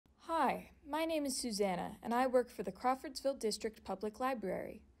My name is Susanna, and I work for the Crawfordsville District Public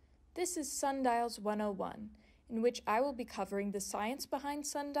Library. This is Sundials 101, in which I will be covering the science behind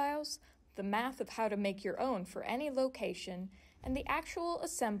sundials, the math of how to make your own for any location, and the actual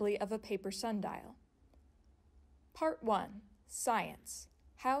assembly of a paper sundial. Part 1. Science.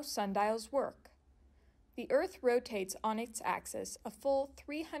 How sundials work. The Earth rotates on its axis a full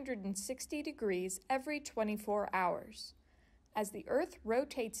 360 degrees every 24 hours. As the Earth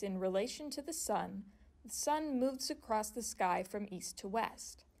rotates in relation to the Sun moves across the sky from east to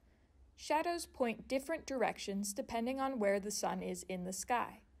west. Shadows point different directions depending on where the Sun is in the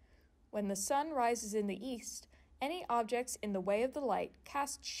sky. When the Sun rises in the east, any objects in the way of the light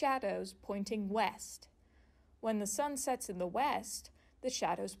cast shadows pointing west. When the Sun sets in the west, the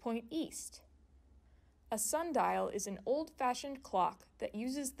shadows point east. A sundial is an old-fashioned clock that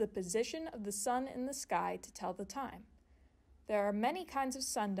uses the position of the Sun in the sky to tell the time. There are many kinds of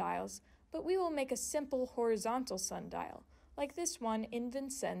sundials, but we will make a simple horizontal sundial, like this one in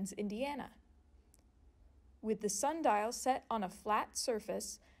Vincennes, Indiana. With the sundial set on a flat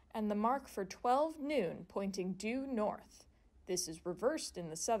surface and the mark for 12 noon pointing due north, this is reversed in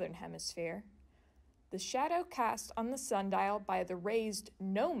the southern hemisphere, the shadow cast on the sundial by the raised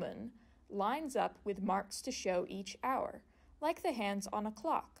gnomon lines up with marks to show each hour, like the hands on a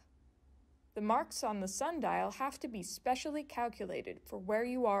clock. The marks on the sundial have to be specially calculated for where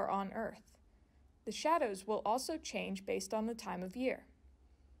you are on Earth. The shadows will also change based on the time of year.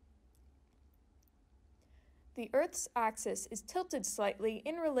 The Earth's axis is tilted slightly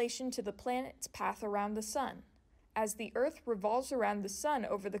in relation to the planet's path around the Sun. As the Earth revolves around the Sun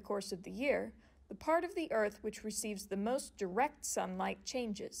over the course of the year, the part of the Earth which receives the most direct sunlight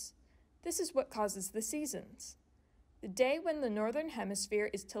changes. This is what causes the seasons. The day when the northern hemisphere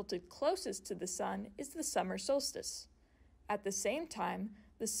is tilted closest to the Sun is the summer solstice. At the same time,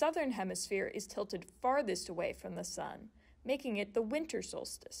 the southern hemisphere is tilted farthest away from the Sun, making it the winter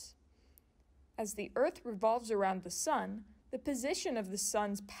solstice. As the Earth revolves around the Sun, the position of the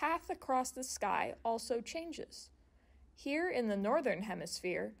Sun's path across the sky also changes. Here in the northern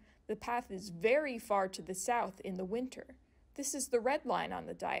hemisphere, the path is very far to the south in the winter. This is the red line on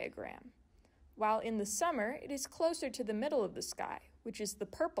the diagram. While in the summer, it is closer to the middle of the sky, which is the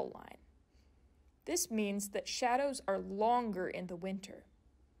purple line. This means that shadows are longer in the winter.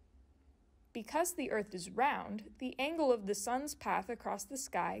 Because the Earth is round, the angle of the Sun's path across the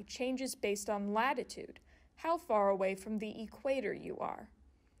sky changes based on latitude, how far away from the equator you are.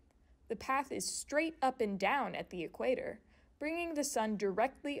 The path is straight up and down at the equator, bringing the Sun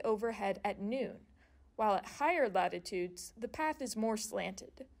directly overhead at noon, while at higher latitudes, the path is more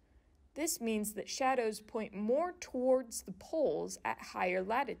slanted. This means that shadows point more towards the poles at higher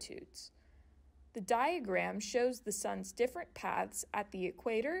latitudes. The diagram shows the Sun's different paths at the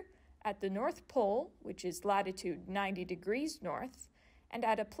equator, at the North Pole, which is latitude 90 degrees north, and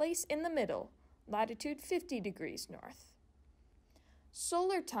at a place in the middle, latitude 50 degrees north.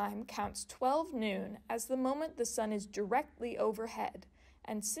 Solar time counts 12 noon as the moment the Sun is directly overhead,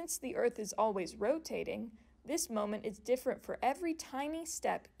 and since the Earth is always rotating, this moment is different for every tiny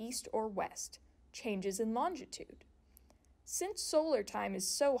step east or west, changes in longitude. Since solar time is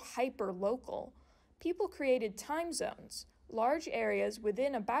so hyper-local, people created time zones, large areas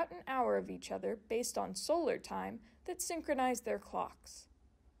within about an hour of each other based on solar time that synchronize their clocks.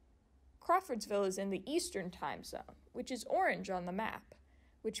 Crawfordsville is in the Eastern time zone, which is orange on the map,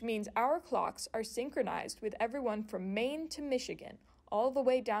 which means our clocks are synchronized with everyone from Maine to Michigan, all the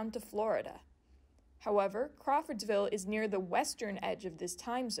way down to Florida. However, Crawfordsville is near the western edge of this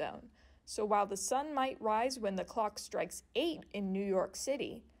time zone, so while the Sun might rise when the clock strikes 8 in New York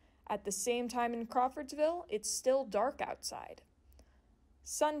City, at the same time in Crawfordsville, it's still dark outside.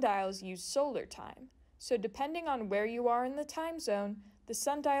 Sundials use solar time, so depending on where you are in the time zone, the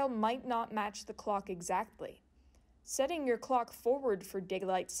sundial might not match the clock exactly. Setting your clock forward for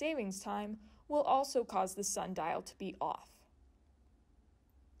daylight savings time will also cause the sundial to be off.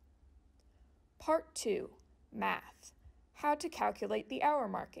 Part 2. Math. How to calculate the hour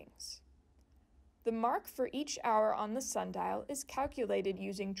markings. The mark for each hour on the sundial is calculated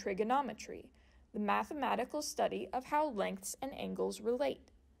using trigonometry, the mathematical study of how lengths and angles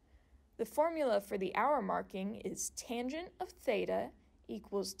relate. The formula for the hour marking is tangent of theta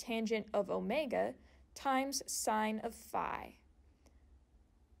equals tangent of omega times sine of phi.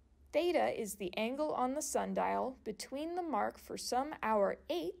 Theta is the angle on the sundial between the mark for some hour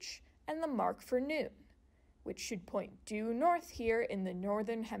h and the mark for noon, which should point due north here in the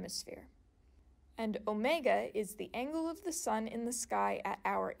northern hemisphere. And omega is the angle of the Sun in the sky at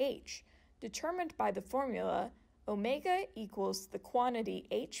hour h, determined by the formula Omega equals the quantity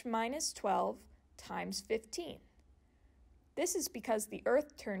h minus 12 times 15. This is because the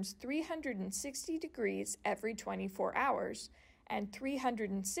Earth turns 360 degrees every 24 hours, and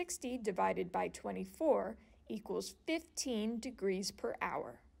 360 divided by 24 equals 15 degrees per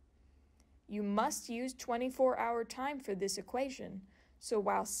hour. You must use 24-hour time for this equation, so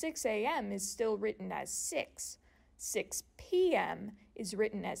while 6 a.m. is still written as 6 p.m. is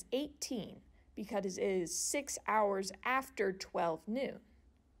written as 18 because it is 6 hours after 12 noon.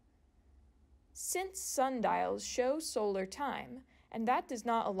 Since sundials show solar time, and that does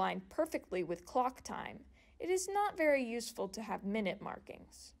not align perfectly with clock time, it is not very useful to have minute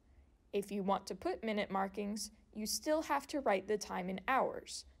markings. If you want to put minute markings, you still have to write the time in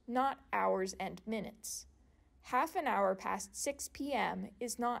hours, not hours and minutes. Half an hour past 6 p.m.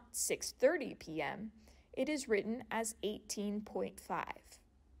 is not 6:30 p.m., it is written as 18.5.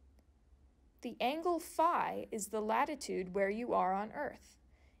 The angle phi is the latitude where you are on Earth.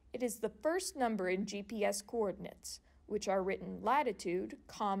 It is the first number in GPS coordinates, which are written latitude,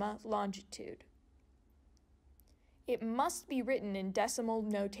 longitude. It must be written in decimal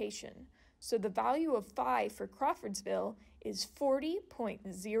notation, so the value of phi for Crawfordsville is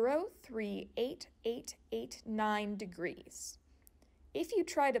 40.0388889 degrees. If you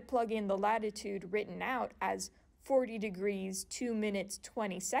try to plug in the latitude written out as 40 degrees 2 minutes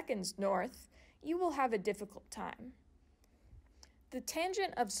 20 seconds north, you will have a difficult time. The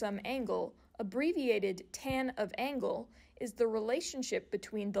tangent of some angle, abbreviated tan of angle, is the relationship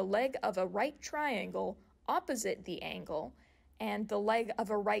between the leg of a right triangle opposite the angle and the leg of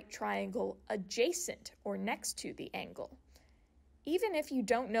a right triangle adjacent or next to the angle. Even if you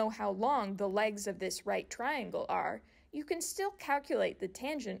don't know how long the legs of this right triangle are, you can still calculate the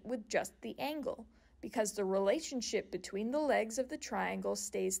tangent with just the angle, because the relationship between the legs of the triangle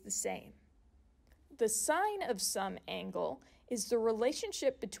stays the same. The sine of some angle is the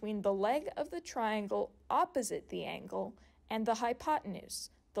relationship between the leg of the triangle opposite the angle and the hypotenuse,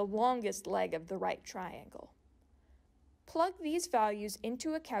 the longest leg of the right triangle. Plug these values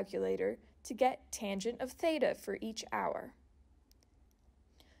into a calculator to get tangent of theta for each hour.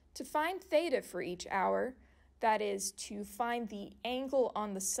 To find theta for each hour, that is, to find the angle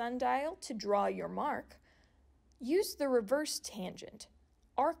on the sundial to draw your mark, use the reverse tangent,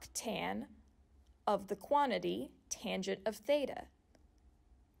 arctan of the quantity tangent of theta.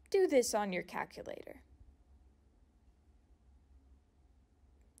 Do this on your calculator.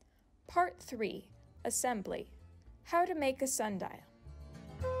 Part 3, Assembly. How to make a sundial.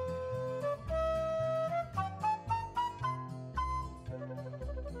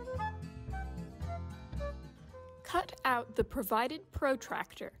 Cut out the provided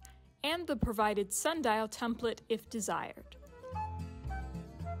protractor and the provided sundial template if desired.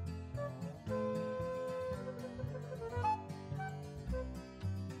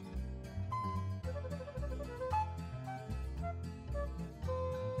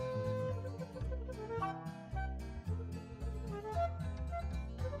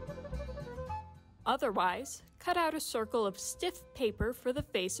 Otherwise, cut out a circle of stiff paper for the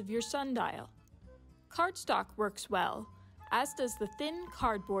face of your sundial. Cardstock works well, as does the thin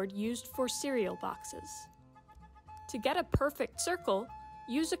cardboard used for cereal boxes. To get a perfect circle,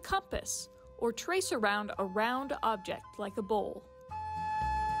 use a compass or trace around a round object like a bowl.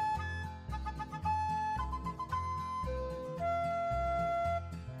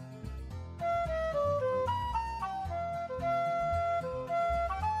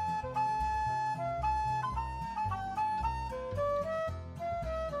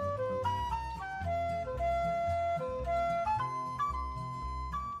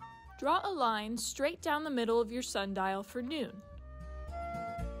 Draw a line straight down the middle of your sundial for noon.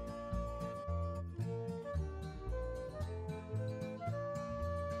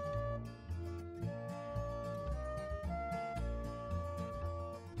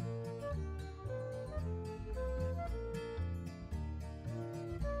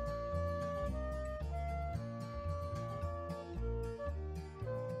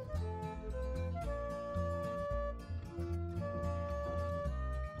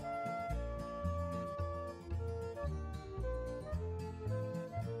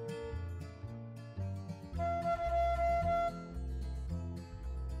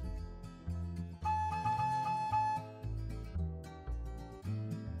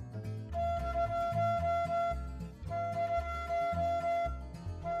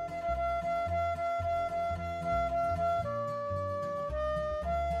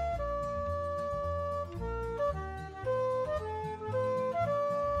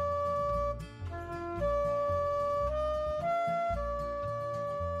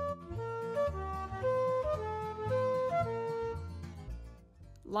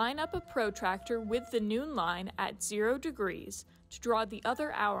 line up a protractor with the noon line at 0 degrees to draw the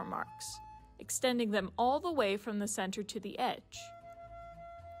other hour marks, extending them all the way from the center to the edge.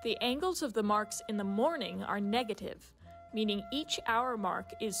 The angles of the marks in the morning are negative, meaning each hour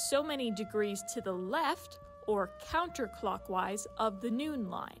mark is so many degrees to the left or counterclockwise of the noon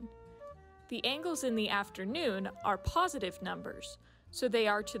line. The angles in the afternoon are positive numbers, so they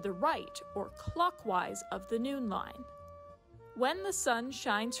are to the right or clockwise of the noon line. When the sun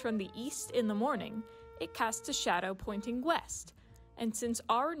shines from the east in the morning, it casts a shadow pointing west, and since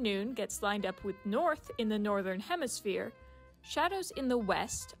our noon gets lined up with north in the northern hemisphere, shadows in the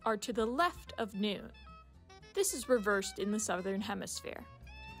west are to the left of noon. This is reversed in the southern hemisphere.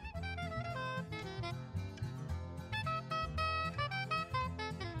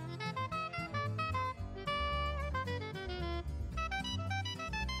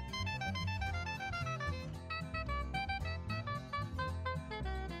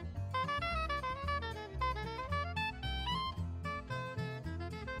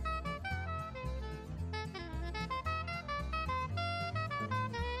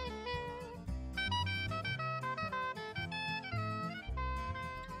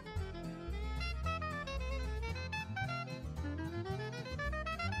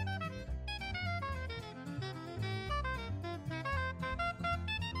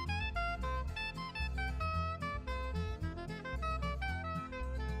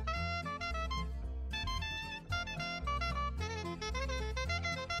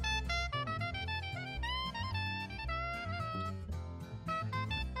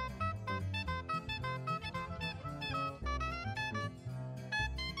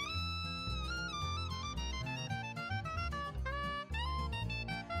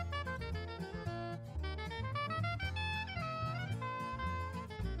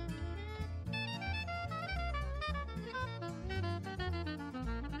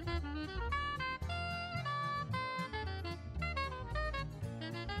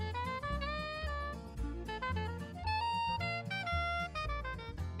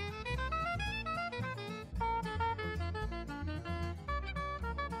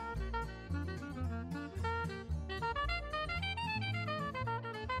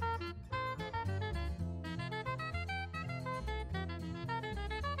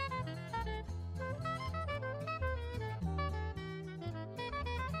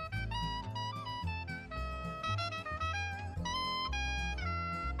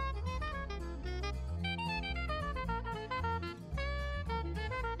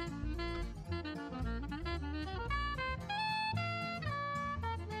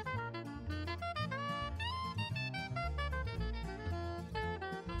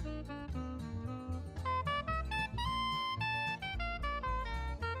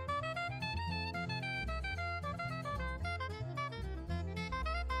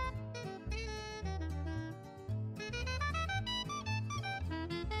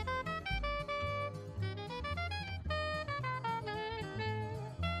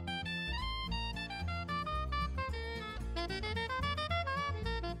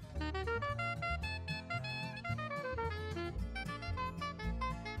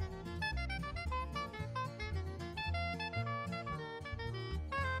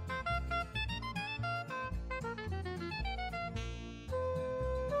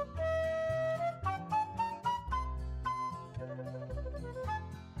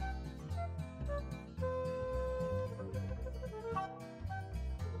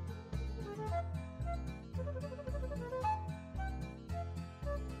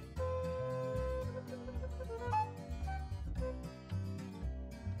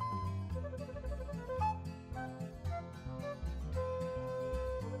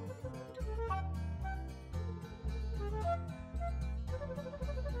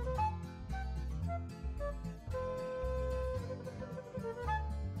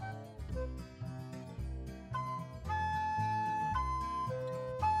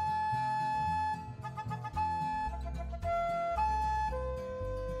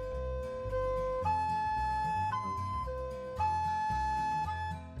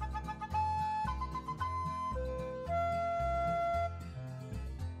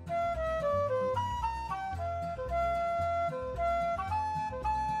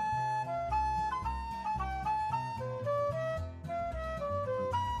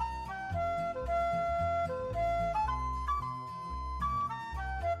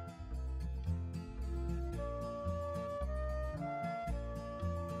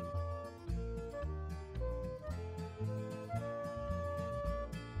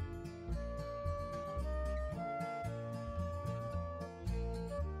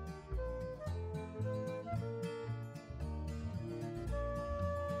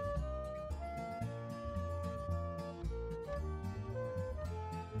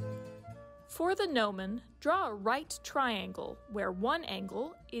 For the gnomon, draw a right triangle where one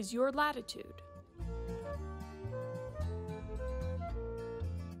angle is your latitude.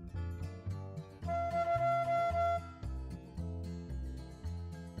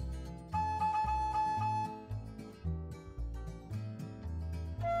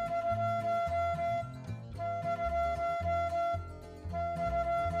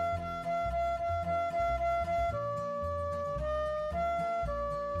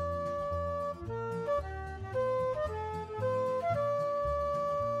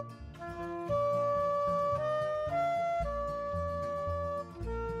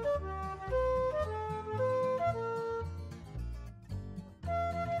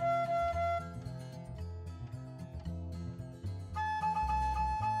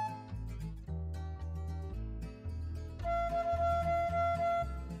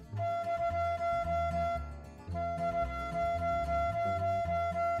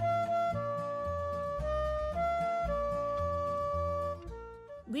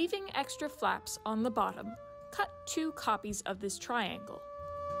 Leaving extra flaps on the bottom, cut 2 copies of this triangle.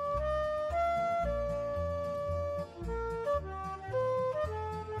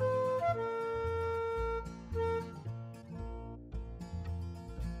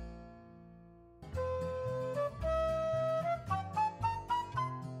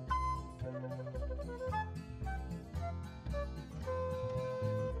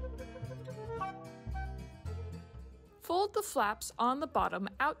 Fold the flaps on the bottom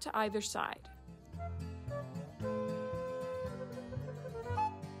out to either side.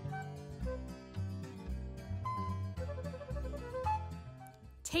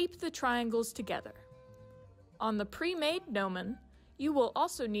 Tape the triangles together. On the pre-made gnomon, you will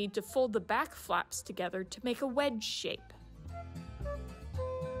also need to fold the back flaps together to make a wedge shape.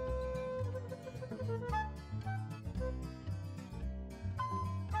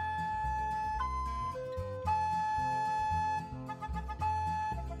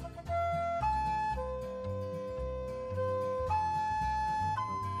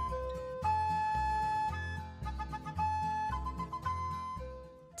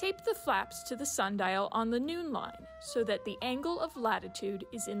 Tape the flaps to the sundial on the noon line so that the angle of latitude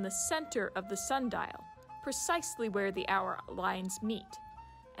is in the center of the sundial, precisely where the hour lines meet,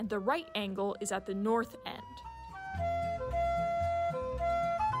 and the right angle is at the north end.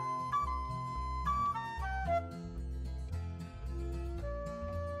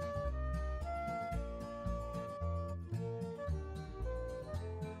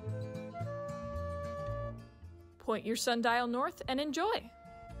 Point your sundial north and enjoy!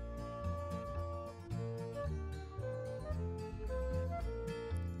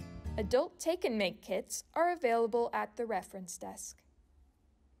 Adult take-and-make kits are available at the reference desk.